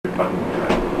fucking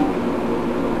crap.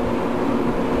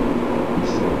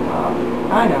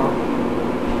 I know.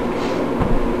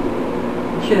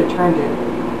 You should have turned it.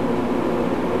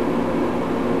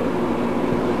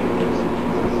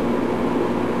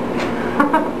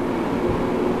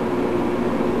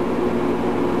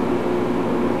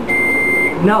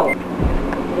 No. You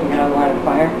gotta light a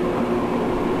fire.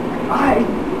 I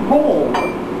roll.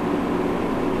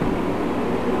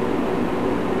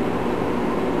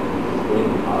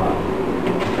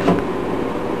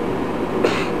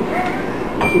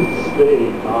 Stay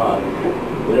on.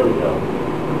 There we go.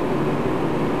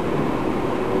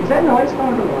 Is that noise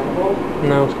coming from the light bulb?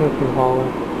 No, it's coming from the hallway.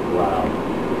 Wow.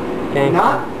 Gangster.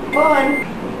 Not fun.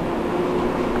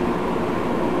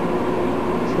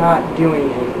 It's not doing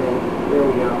anything. There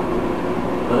we go.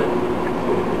 What?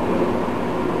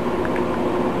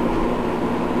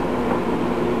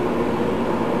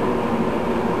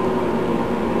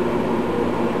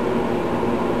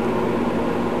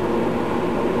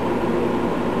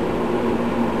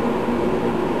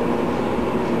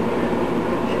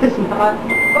 It's not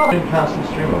fun. Constant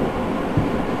stream of it.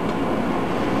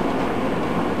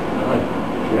 I like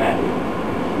dragging.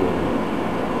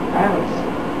 I have a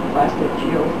plastic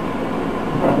shield.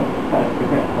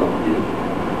 Help you.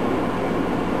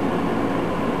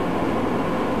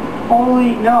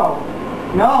 Holy no.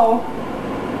 No.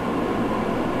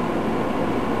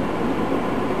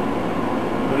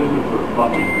 What is it for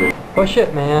fucking thing? Push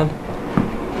it, man.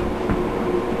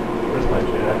 Where's my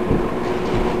jacket?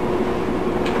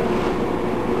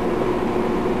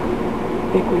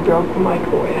 I think we broke the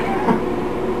microwave.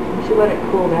 We should let it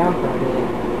cool down for a minute.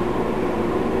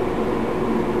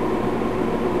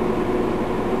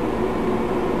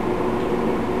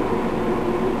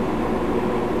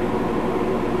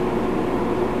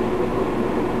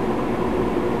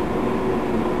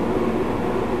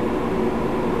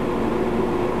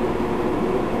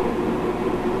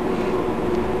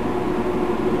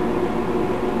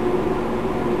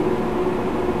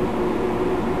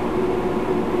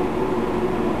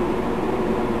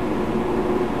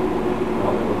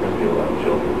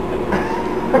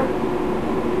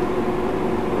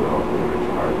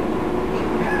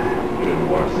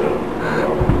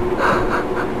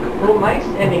 Well, Mike's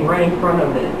standing right in front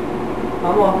of it.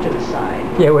 I'm off to the side.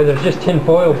 Yeah, where there's just tin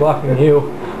foil blocking you.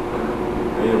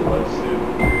 I need a wetsuit.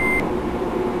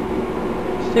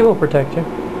 Steve will protect you.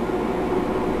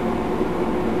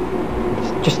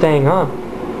 It's just staying on.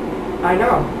 I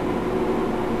know.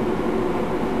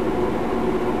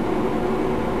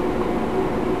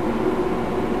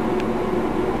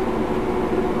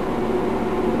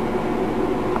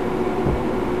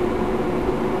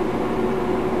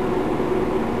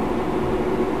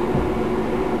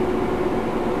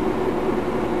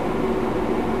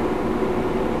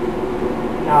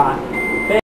 Nah.